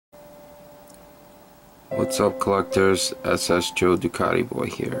What's up, collectors? SS Joe Ducati Boy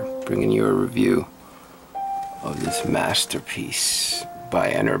here, bringing you a review of this masterpiece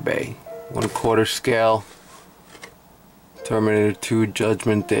by Enterbay. 1/4 scale Terminator 2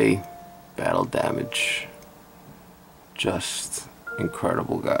 Judgment Day battle damage. Just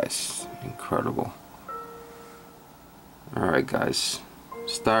incredible, guys. Incredible. Alright, guys.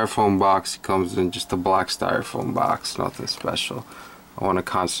 Styrofoam box. It comes in just a black styrofoam box, nothing special. I want to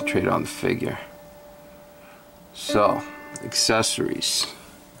concentrate on the figure. So, accessories.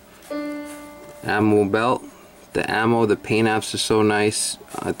 Ammo belt. The ammo, the paint apps are so nice.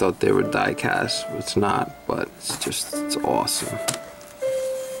 I thought they were die cast. It's not, but it's awesome.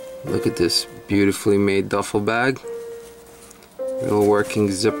 Look at this beautifully made duffel bag. Little working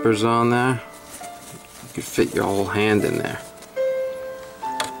zippers on there. You could fit your whole hand in there.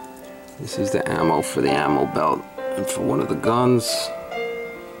 This is the ammo for the ammo belt and for one of the guns.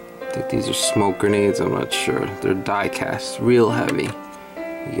 I think these are smoke grenades, I'm not sure. They're die cast, real heavy.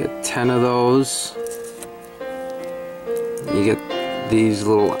 You get 10 of those. You get these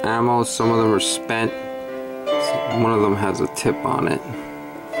little ammos, some of them are spent. One of them has a tip on it.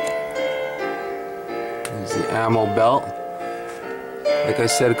 There's the ammo belt. Like I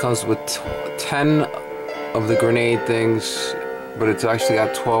said, it comes with 10 of the grenade things, but it's actually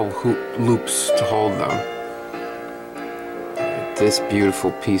got 12 hoop loops to hold them. This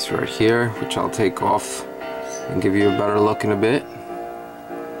beautiful piece right here, which I'll take off and give you a better look in a bit.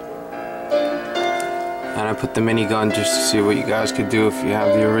 And I put the minigun just to see what you guys could do if you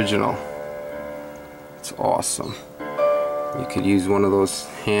have the original. It's awesome. You could use one of those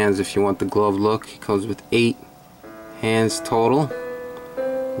hands if you want the glove look. It comes with 8 hands total.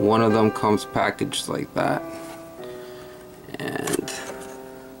 One of them comes packaged like that. And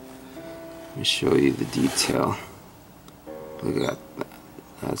let me show you the detail. Look at that.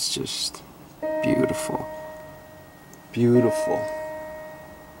 That's just beautiful. Beautiful.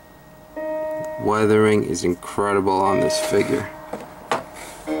 Weathering is incredible on this figure.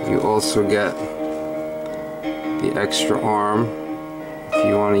 You also get the extra arm if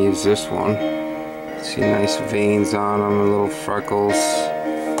you want to use this one. See nice veins on them and little freckles.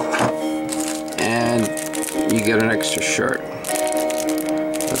 And you get an extra shirt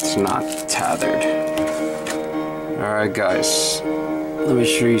that's not tethered. Alright, guys, let me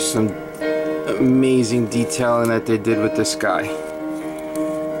show you some amazing detailing that they did with this guy.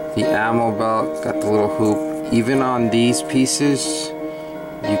 The ammo belt got the little hoop. Even on these pieces,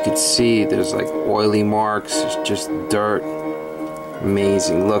 you could see there's like oily marks, it's just dirt.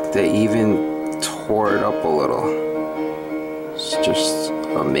 Amazing. Look, they even tore it up a little. It's just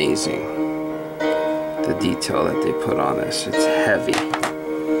amazing. The detail that they put on this, it's heavy.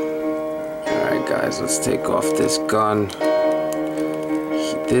 Alright, guys, let's take off this gun.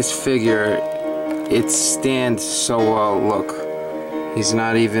 This figure, it stands so well. Look, he's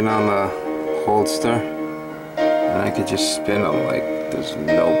not even on the holster, and I could just spin him like there's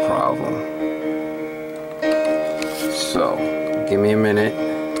no problem. So, give me a minute.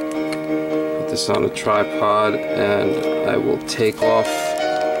 Put this on a tripod, and I will take off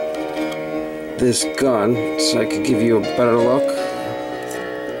this gun so I could give you a better look.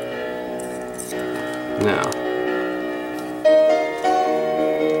 Now,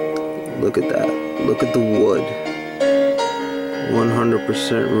 look at that. Look at the wood.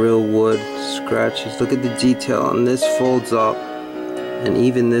 100% real wood. Scratches. Look at the detail on this. Folds up, and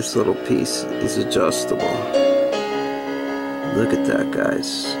even this little piece is adjustable. Look at that,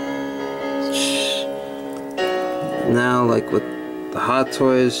 guys. Now, like with the Hot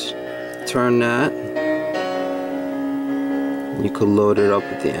Toys, turn that, you could load it up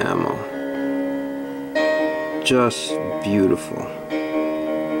with the ammo. Just beautiful.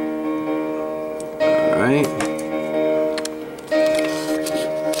 Alright.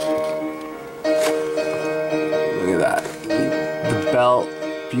 Look at that. The belt,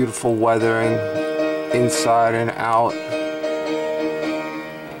 beautiful weathering, inside and out.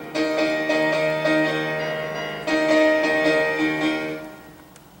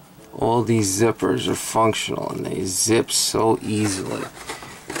 All these zippers are functional and they zip so easily.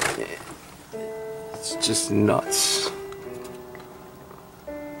 It's just nuts.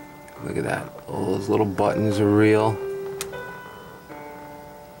 Look at that. All those little buttons are real.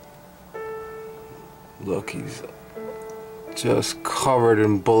 Look, he's just covered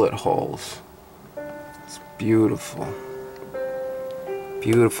in bullet holes. It's beautiful.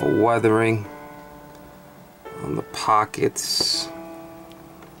 Beautiful weathering on the pockets.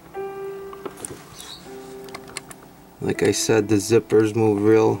 Like I said, the zippers move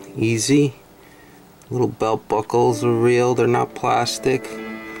real easy. Little belt buckles are real, they're not plastic.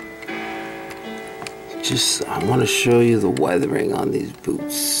 I want to show you the weathering on these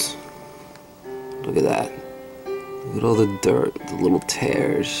boots. Look at that. Look at all the dirt, the little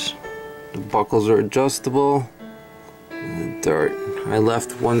tears. The buckles are adjustable. And the dirt. I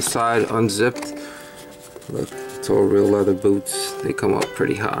left one side unzipped. Look, it's all real leather boots. They come up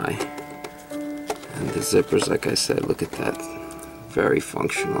pretty high. And the zippers, like I said, look at that. Very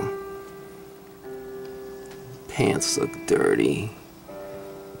functional. Pants look dirty.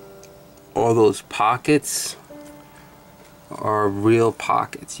 All those pockets are real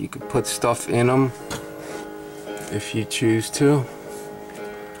pockets. You could put stuff in them if you choose to.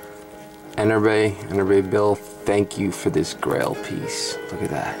 Enterbay Bill, thank you for this Grail piece. Look at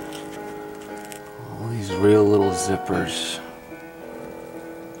that. All these real little zippers.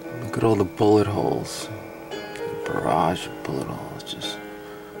 Look at all the bullet holes. The barrage of bullet holes. Just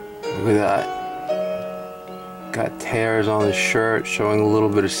look at that. Got tears on the shirt, showing a little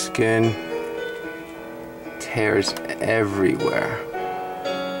bit of skin. Tears everywhere.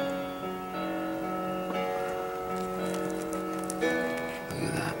 Look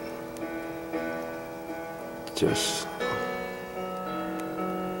at that. Just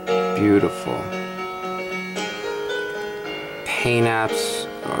beautiful. Paint apps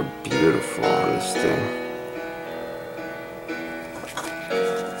are beautiful on this thing.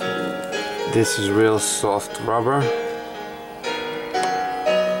 This is real soft rubber.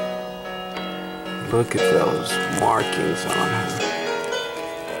 Look at those markings on him.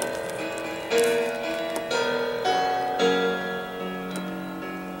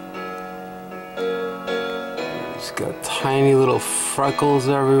 He's got tiny little freckles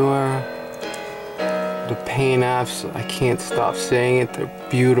everywhere. The paint apps, I can't stop saying it, they're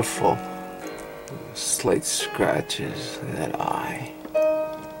beautiful. Slight scratches, look at that eye.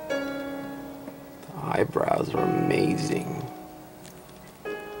 Eyebrows are amazing.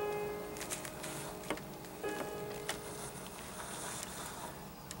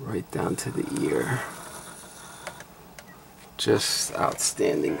 Right down to the ear. Just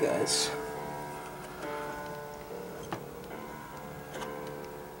outstanding, guys.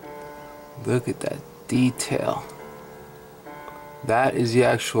 Look at that detail. That is the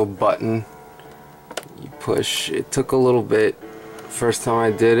actual button. You push. It took a little bit. First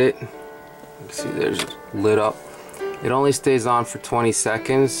time I did it. See, there's lit up. It only stays on for 20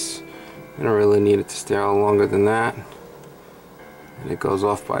 seconds. I don't really need it to stay on longer than that. And it goes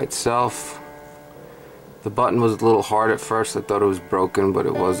off by itself. The button was a little hard at first. I thought it was broken, but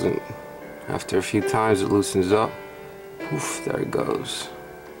it wasn't. After a few times, it loosens up. Poof, there it goes.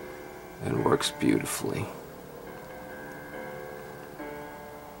 And works beautifully.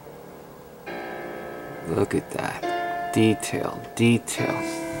 Look at that. Detail,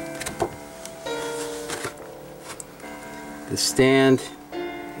 detail. The stand,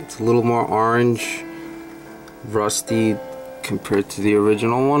 it's a little more orange, rusty compared to the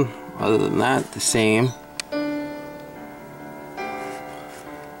original one. Other than that, the same.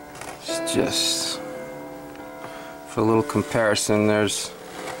 It's just for a little comparison, there's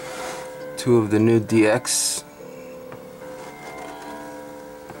two of the new DX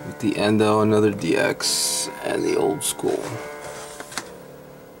with the Endo, another DX, and the old school.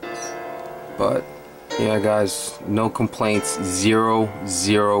 But yeah, guys, no complaints, zero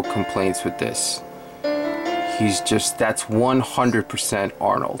complaints with this. He's just, that's 100%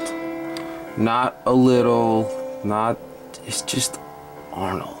 Arnold. Not a little, not, it's just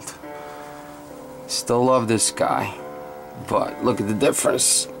Arnold. Still love this guy, but look at the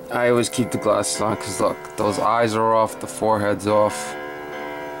difference. I always keep the glasses on because look, those eyes are off, the forehead's off.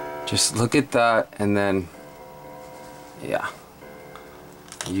 Just look at that, and then, yeah,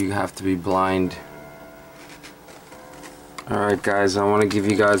 you have to be blind. Alright guys, I want to give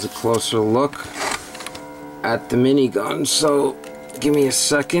you guys a closer look at the minigun, so give me a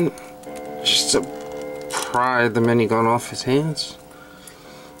second just to pry the minigun off his hands.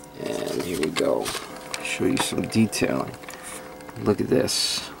 And here we go. Show you some detailing. Look at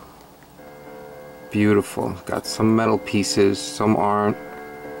this. Beautiful. Got some metal pieces, some aren't.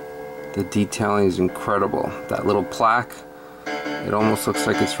 The detailing is incredible. That little plaque, it almost looks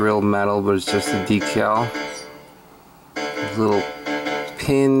like it's real metal, but it's just a decal. These little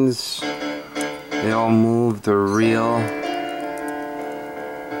pins, they all move, they're real.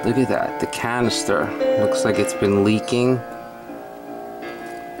 Look at that, the canister looks like it's been leaking.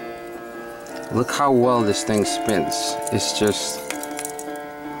 Look how well this thing spins. It's just,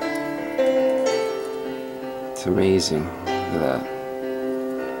 it's amazing. Look at that.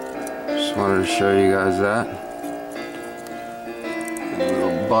 Just wanted to show you guys that. A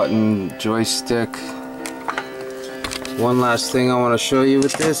little button joystick. One last thing I want to show you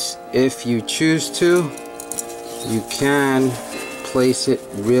with this, if you choose to, you can place it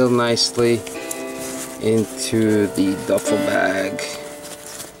real nicely into the duffel bag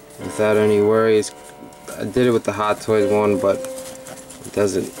without any worries. I did it with the Hot Toys one, but it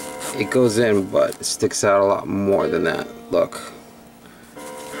doesn't, it goes in, but it sticks out a lot more than that. Look,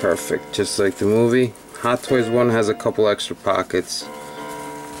 perfect, just like the movie. Hot Toys one has a couple extra pockets,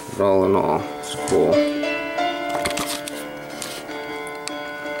 but all in all, it's cool.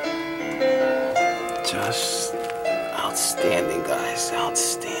 Just outstanding, guys,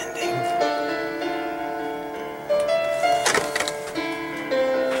 outstanding.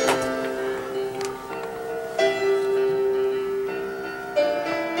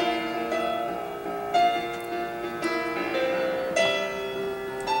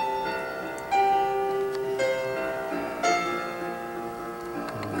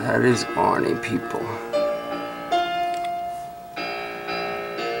 That is Arnie, people.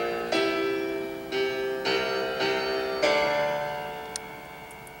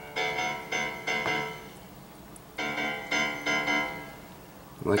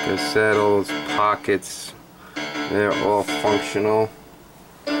 Like I said, all those pockets, they're all functional.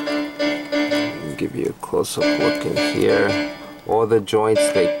 I'll give you a close-up look in here. All the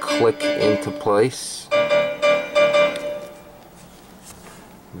joints, they click into place.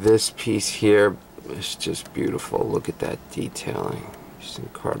 This piece here is just beautiful. Look at that detailing. Just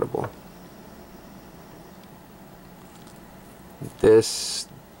incredible.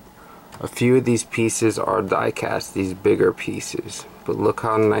 A few of these pieces are die cast, these bigger pieces. But look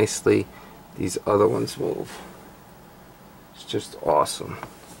how nicely these other ones move. It's just awesome.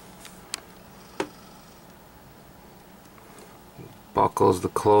 Buckles the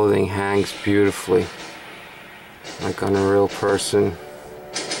clothing, hangs beautifully, like on a real person.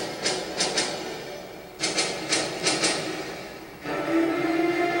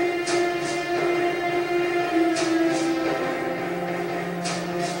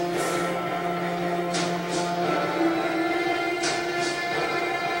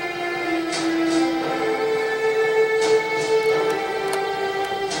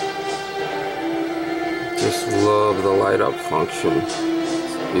 Just love the light up function.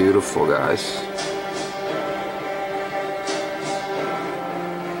 It's beautiful, guys.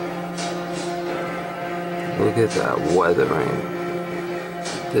 Look at that weathering.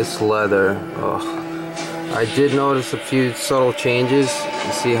 This leather, oh. I did notice a few subtle changes.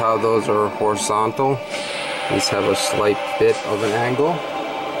 You see how those are horizontal? These have a slight bit of an angle.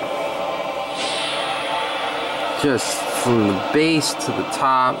 Just from the base to the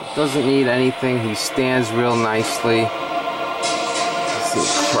top, doesn't need anything. He stands real nicely. It's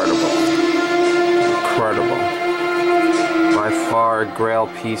incredible. Incredible. By far a grail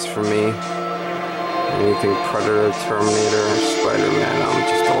piece for me. Anything Predator, Terminator, or Spider-Man, I'm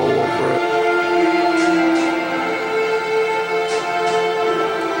just all over it.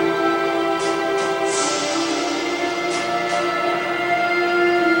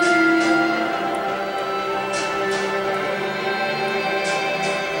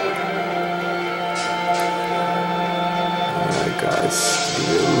 Guys, give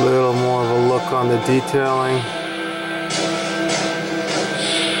you a little more of a look on the detailing.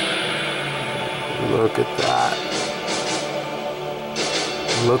 Look at that.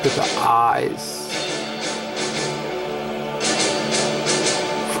 Look at the eyes.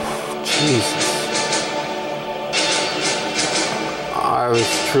 Jesus. I was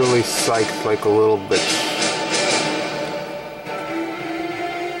truly psyched like a little bitch.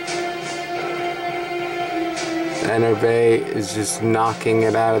 Enterbay is just knocking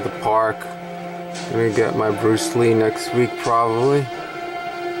it out of the park. I'm gonna get my Bruce Lee next week probably.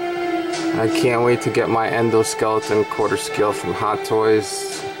 I can't wait to get my endoskeleton quarter scale from Hot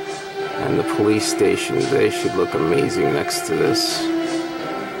Toys and the police station. They should look amazing next to this.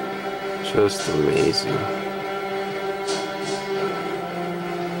 Just amazing.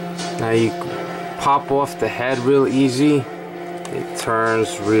 Now you pop off the head real easy. It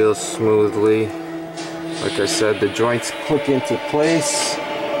turns real smoothly. Like I said, the joints click into place.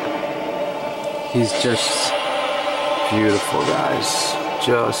 He's just beautiful, guys.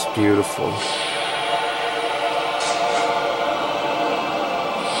 Just beautiful.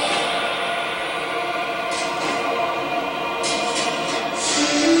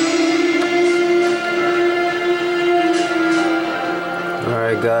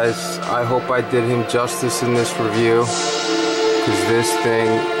 Alright guys, I hope I did him justice in this review, because this thing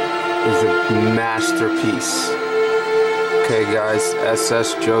is a masterpiece. Okay guys,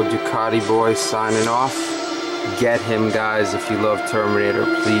 SS Joe Ducati Boy signing off. Get him guys if you love Terminator,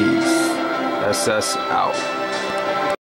 please. SS out.